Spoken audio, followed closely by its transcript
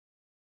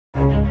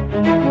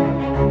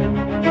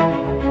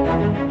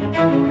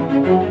Hey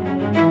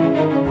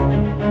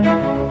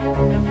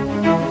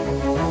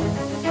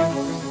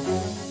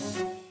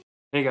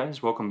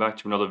guys, welcome back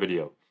to another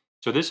video.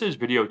 So this is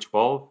video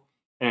 12,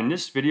 and in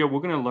this video,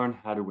 we're going to learn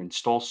how to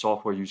install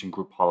software using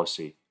group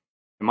policy.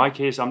 In my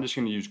case, I'm just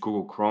going to use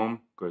Google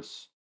Chrome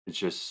because it's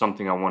just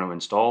something I want to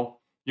install.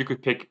 You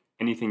could pick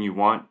anything you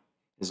want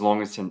as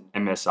long as it's an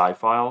MSI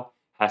file.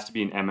 It has to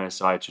be an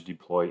MSI to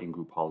deploy in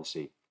group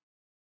policy.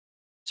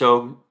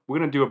 So we're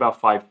going to do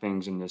about 5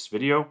 things in this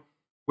video.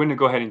 We're going to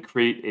go ahead and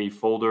create a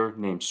folder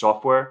named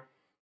software.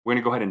 We're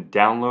going to go ahead and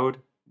download.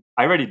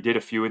 I already did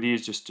a few of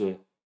these just to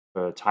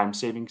for time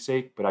saving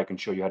sake, but I can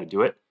show you how to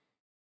do it.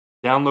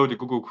 Download the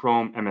Google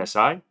Chrome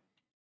MSI.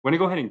 We're going to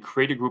go ahead and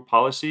create a group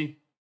policy,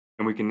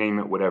 and we can name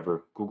it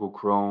whatever, Google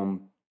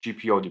Chrome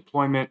GPO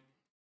deployment.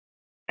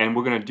 And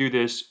we're going to do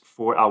this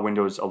for our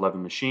Windows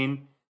 11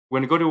 machine. We're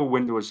going to go to a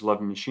Windows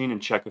 11 machine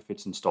and check if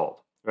it's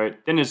installed,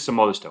 right? Then there's some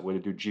other stuff. We're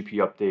going to do GP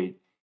update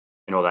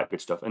and all that good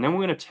stuff. And then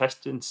we're going to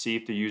test and see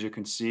if the user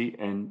can see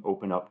and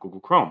open up Google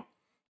Chrome,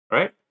 all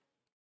right?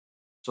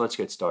 So let's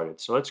get started.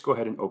 So let's go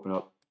ahead and open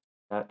up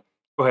that.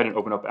 Go ahead and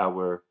open up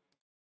our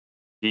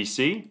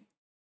DC,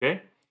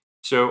 okay?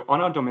 So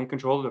on our domain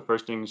controller, the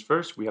first things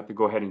first, we have to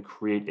go ahead and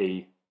create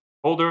a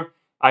folder.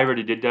 I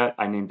already did that.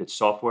 I named it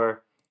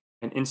software.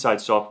 And inside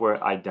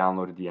software, I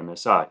downloaded the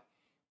MSI.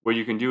 What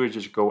you can do is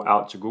just go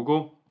out to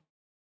Google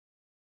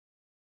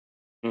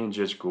and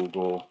just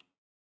Google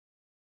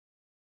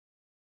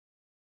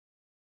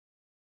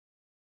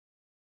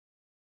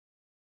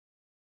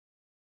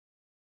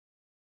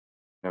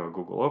whenever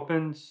Google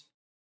opens.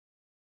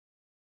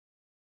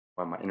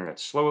 Why my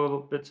internet's slow a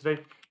little bit today,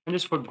 and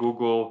just put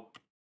Google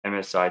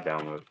MSI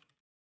download,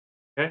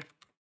 okay?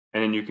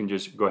 And then you can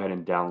just go ahead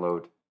and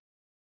download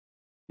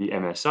the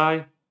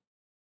MSI.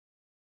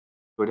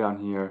 Go down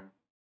here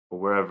or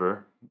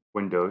wherever,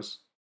 Windows,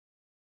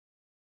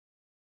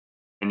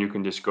 and you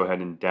can just go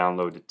ahead and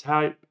download the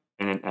type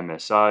and then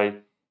MSI,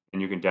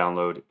 and you can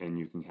download and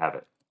you can have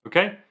it,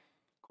 okay?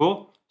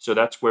 Cool, so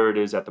that's where it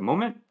is at the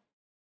moment.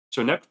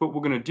 So next, what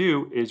we're gonna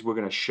do is we're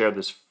gonna share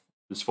this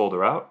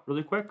folder out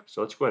really quick.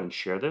 So let's go ahead and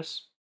share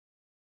this.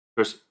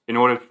 Because in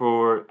order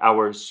for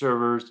our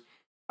servers,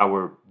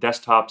 our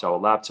desktops, our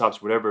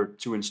laptops, whatever,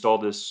 to install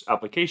this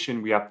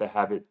application, we have to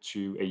have it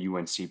to a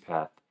UNC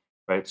path,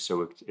 right?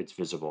 So it's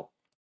visible.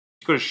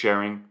 Let's go to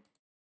sharing,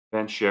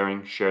 then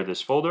sharing, share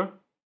this folder.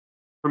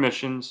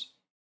 Permissions,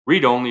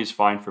 read only is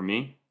fine for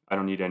me. I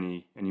don't need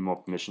any more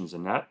permissions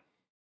than that.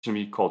 It's gonna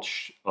be called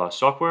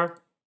software,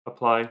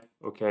 apply,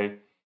 okay.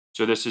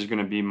 So this is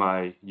gonna be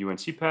my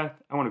UNC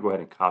path. I wanna go ahead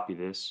and copy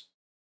this.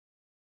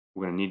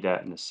 We're going to need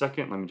that in a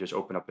second. Let me just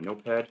open up a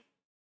notepad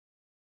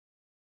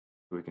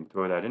so we can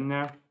throw that in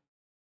there.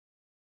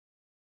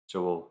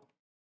 So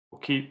we'll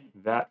keep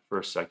that for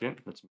a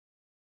second. Let's make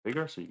it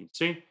bigger so you can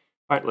see.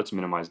 All right, let's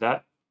minimize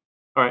that.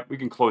 All right, we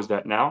can close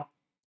that now.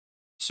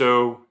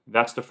 So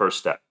that's the first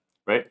step,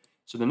 right?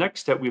 So the next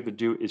step we have to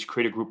do is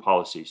create a group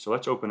policy. So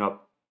let's open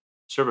up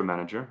Server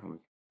Manager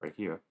right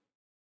here.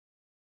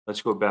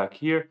 Let's go back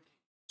here.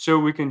 So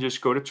we can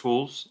just go to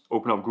Tools,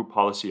 open up Group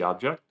Policy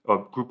Object,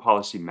 or Group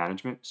Policy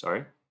Management,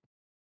 sorry.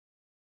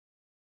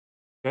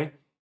 Okay,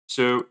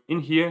 so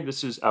in here,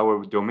 this is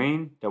our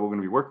domain that we're going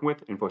to be working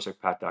with,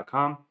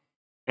 InfoSecPat.com,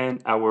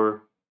 and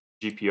our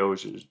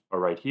GPOs are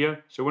right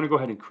here. So we're going to go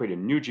ahead and create a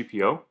new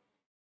GPO.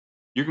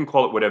 You can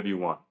call it whatever you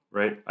want,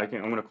 right? I'm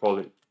going to call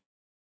it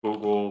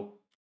Google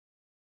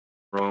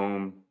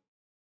Chrome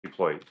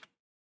Deployed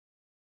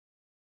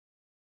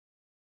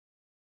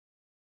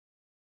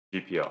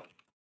GPO.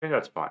 Okay,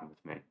 that's fine with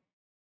me.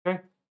 Okay.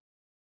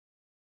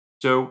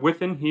 So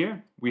within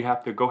here, we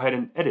have to go ahead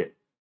and edit.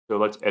 So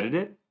let's edit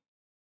it.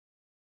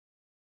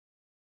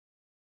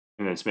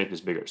 And let's make this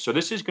bigger. So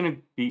this is going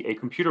to be a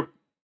computer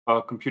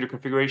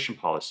configuration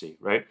policy,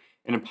 right?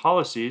 And in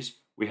policies,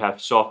 we have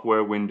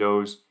software,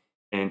 Windows,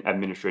 and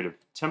administrative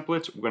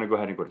templates. We're going to go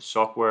ahead and go to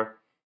software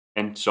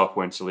and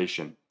software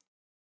installation.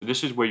 So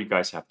this is where you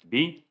guys have to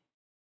be.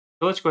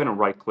 So let's go ahead and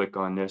right click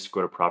on this,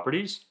 go to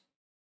properties.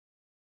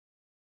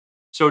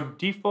 So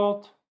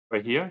default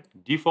right here,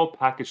 default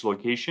package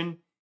location.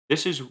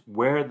 This is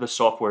where the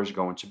software is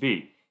going to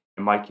be.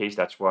 In my case,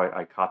 that's why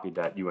I copied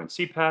that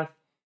UNC path,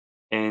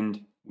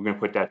 and we're going to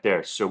put that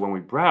there. So when we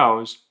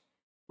browse,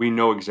 we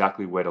know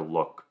exactly where to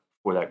look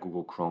for that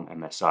Google Chrome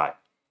MSI, all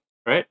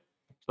right?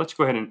 So let's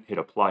go ahead and hit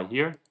apply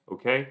here,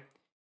 okay?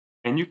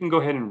 And you can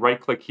go ahead and right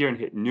click here and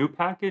hit new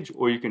package,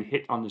 or you can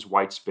hit on this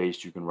white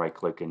space, you can right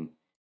click and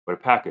go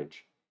to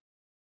package.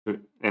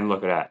 And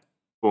look at that,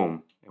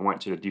 boom. It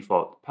went to the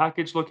default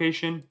package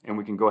location, and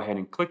we can go ahead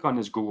and click on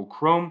this Google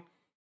Chrome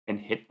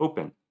and hit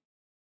open.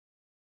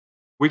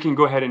 We can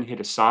go ahead and hit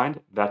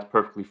assigned. That's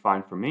perfectly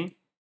fine for me.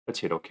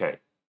 Let's hit OK.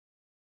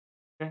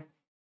 Okay.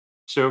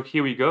 So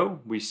here we go.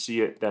 We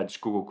see it. That's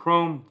Google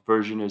Chrome.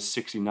 Version is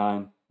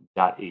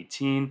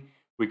 69.18.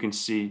 We can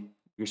see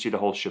the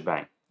whole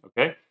shebang.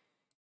 Okay.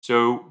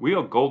 So we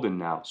are golden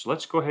now. So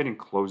let's go ahead and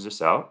close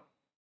this out.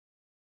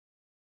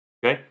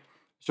 Okay.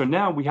 So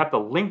now we have to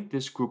link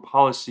this group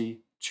policy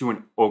to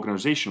an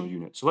organizational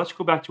unit. So let's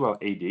go back to our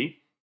AD.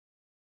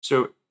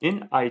 So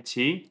in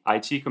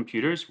IT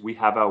computers, we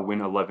have our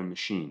Win11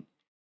 machine.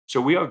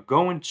 So we are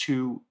going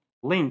to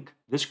link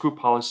this group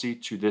policy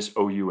to this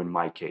OU in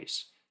my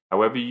case.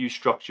 However you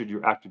structured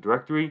your Active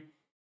Directory,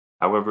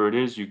 however it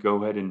is, you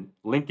go ahead and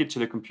link it to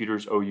the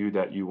computer's OU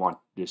that you want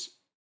this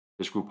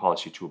group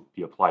policy to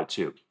be applied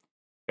to.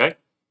 Okay,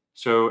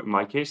 so in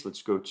my case,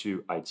 let's go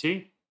to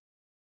IT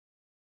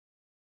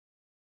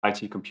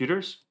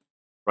computers,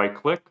 right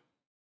click,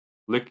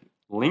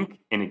 link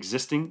an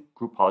existing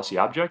group policy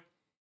object.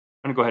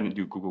 I'm going to go ahead and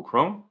do Google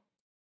Chrome.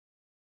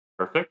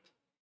 Perfect.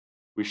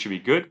 We should be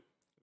good.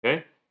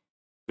 Okay.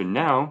 So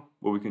now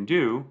what we can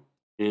do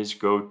is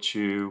go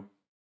to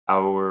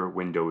our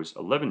Windows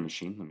 11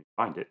 machine. Let me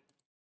find it.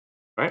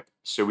 All right.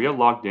 So we are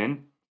logged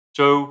in.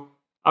 So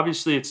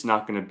obviously it's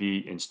not going to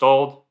be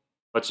installed.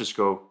 Let's just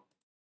go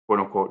quote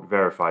unquote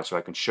verify so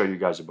I can show you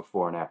guys a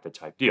before and after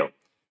type deal.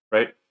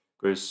 Right.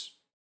 Because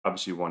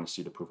obviously you want to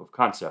see the proof of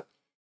concept.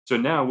 So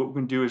now what we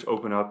can do is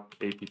open up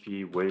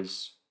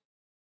appwiz.cpl.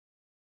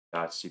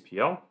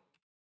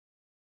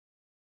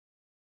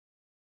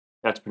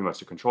 That's pretty much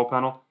the control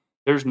panel.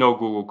 There's no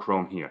Google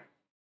Chrome here.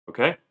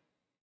 Okay,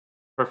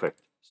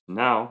 perfect. So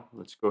now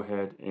let's go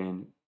ahead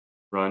and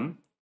run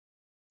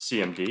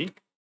CMD.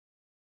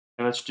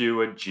 And let's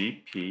do a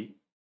GP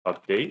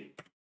update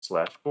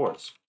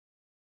 /force.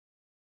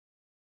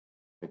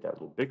 Make that a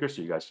little bigger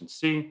so you guys can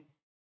see.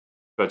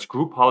 So it's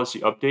group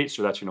policy update.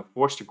 So that's going to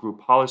force the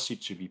group policy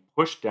to be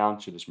pushed down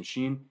to this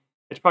machine.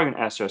 It's probably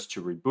going to ask us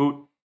to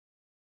reboot.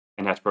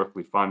 And that's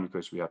perfectly fine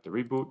because we have to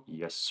reboot.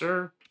 Yes,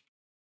 sir.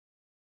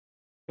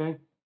 Okay,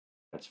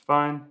 that's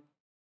fine.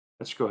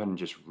 Let's go ahead and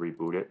just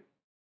reboot it.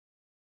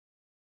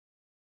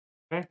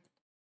 Okay.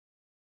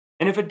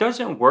 And if it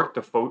doesn't work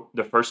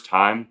the first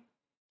time,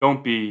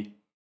 don't be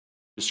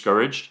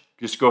discouraged.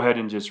 Just go ahead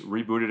and just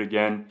reboot it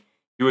again.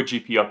 Do a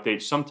GP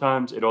update.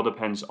 Sometimes it all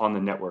depends on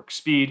the network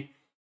speed,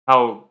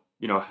 how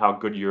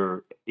good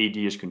your AD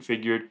is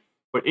configured.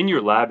 But in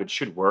your lab, it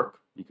should work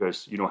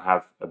because you don't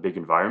have a big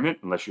environment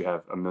unless you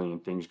have a million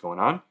things going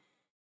on.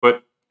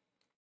 But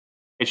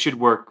it should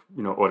work,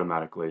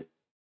 automatically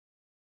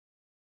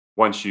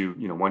once you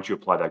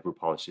apply that group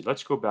policy.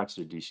 Let's go back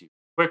to the DC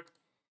quick.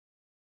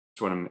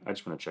 I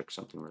just want to check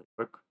something really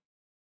quick.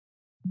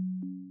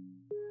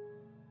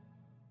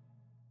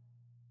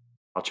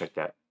 I'll check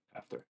that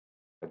after.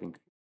 I think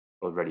it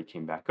already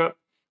came back up.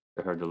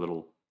 I heard the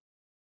little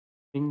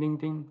ding, ding,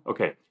 ding.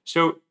 Okay,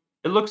 so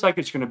it looks like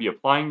it's going to be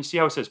applying. You see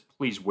how it says,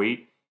 please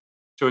wait.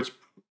 So it's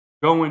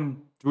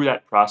going through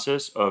that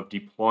process of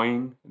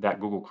deploying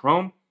that Google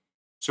Chrome.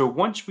 So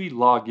once we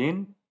log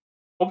in,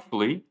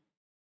 hopefully,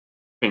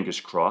 fingers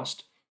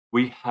crossed,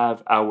 we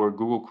have our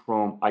Google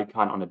Chrome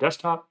icon on the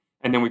desktop,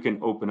 and then we can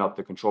open up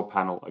the control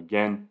panel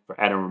again for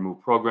add and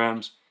remove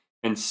programs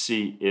and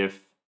see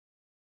if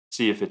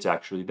it's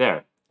actually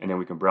there. And then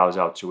we can browse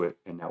out to it,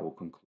 and that will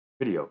conclude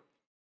the video.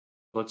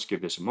 Let's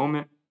give this a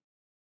moment,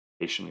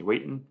 patiently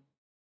waiting.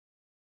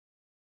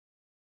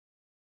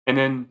 And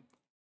then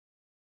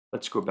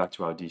let's go back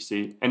to our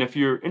DC. And if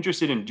you're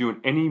interested in doing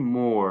any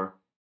more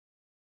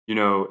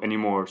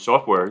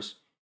softwares,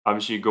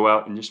 obviously you go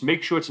out and just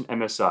make sure it's an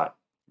MSI,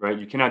 right?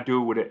 You cannot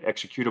do it with an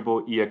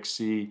executable,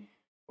 EXE,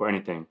 or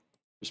anything.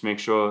 Just make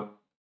sure,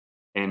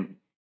 and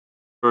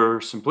for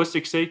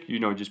simplistic sake,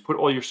 just put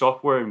all your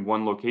software in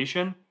one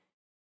location.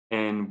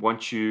 And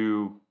once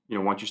you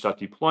start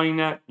deploying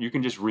that, you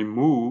can just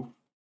remove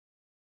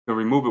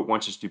it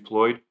once it's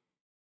deployed.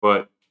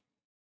 But,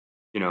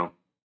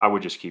 I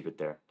would just keep it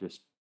there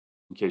just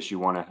in case you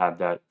want to have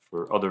that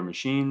for other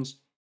machines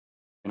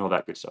and all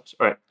that good stuff.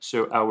 All right,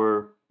 so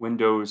our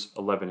Windows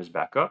 11 is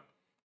back up.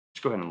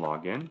 Let's go ahead and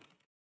log in.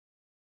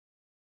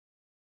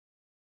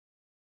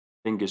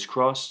 Fingers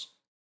crossed.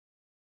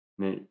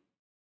 Make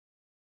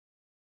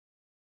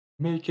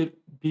it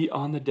be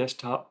on the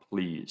desktop,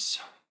 please.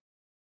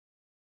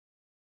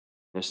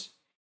 Yes.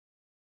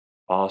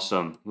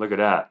 Awesome. Look at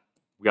that.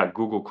 We got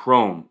Google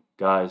Chrome,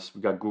 guys.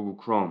 We got Google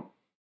Chrome.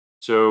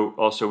 So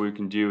also what we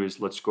can do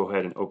is let's go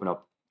ahead and open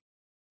up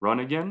Run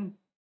again.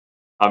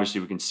 Obviously,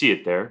 we can see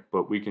it there,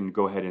 but we can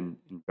go ahead and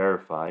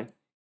verify.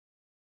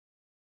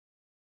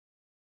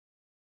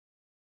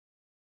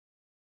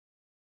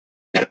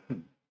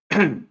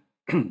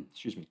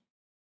 Excuse me.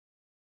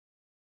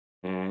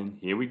 And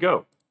here we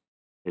go.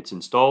 It's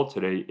installed.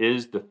 Today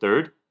is the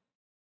 3rd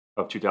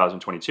of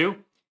 2022.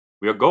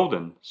 We are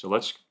golden. So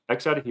let's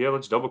X out of here.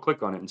 Let's double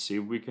click on it and see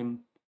if we can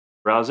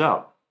browse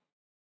out.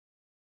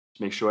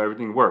 Let's make sure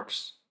everything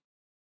works.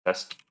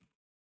 Test.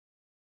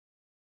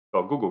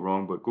 Spelled Google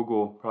wrong, but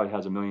Google probably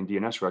has a million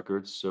DNS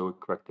records, so it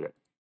corrected it.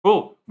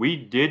 Cool. We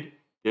did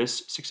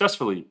this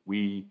successfully.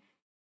 We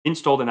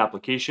installed an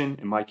application.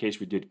 In my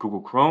case, we did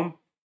Google Chrome,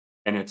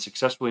 and it's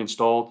successfully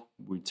installed.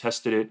 We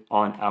tested it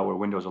on our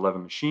Windows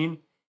 11 machine.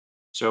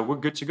 So we're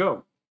good to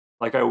go.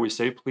 Like I always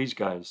say, please,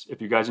 guys,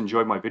 if you guys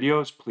enjoyed my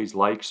videos, please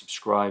like,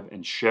 subscribe,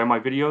 and share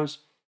my videos.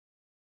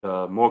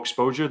 The more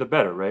exposure, the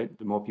better, right?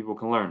 The more people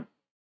can learn.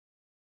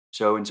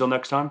 So until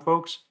next time,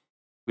 folks,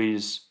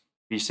 please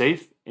be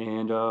safe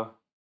and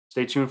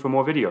stay tuned for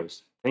more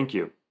videos. Thank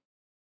you.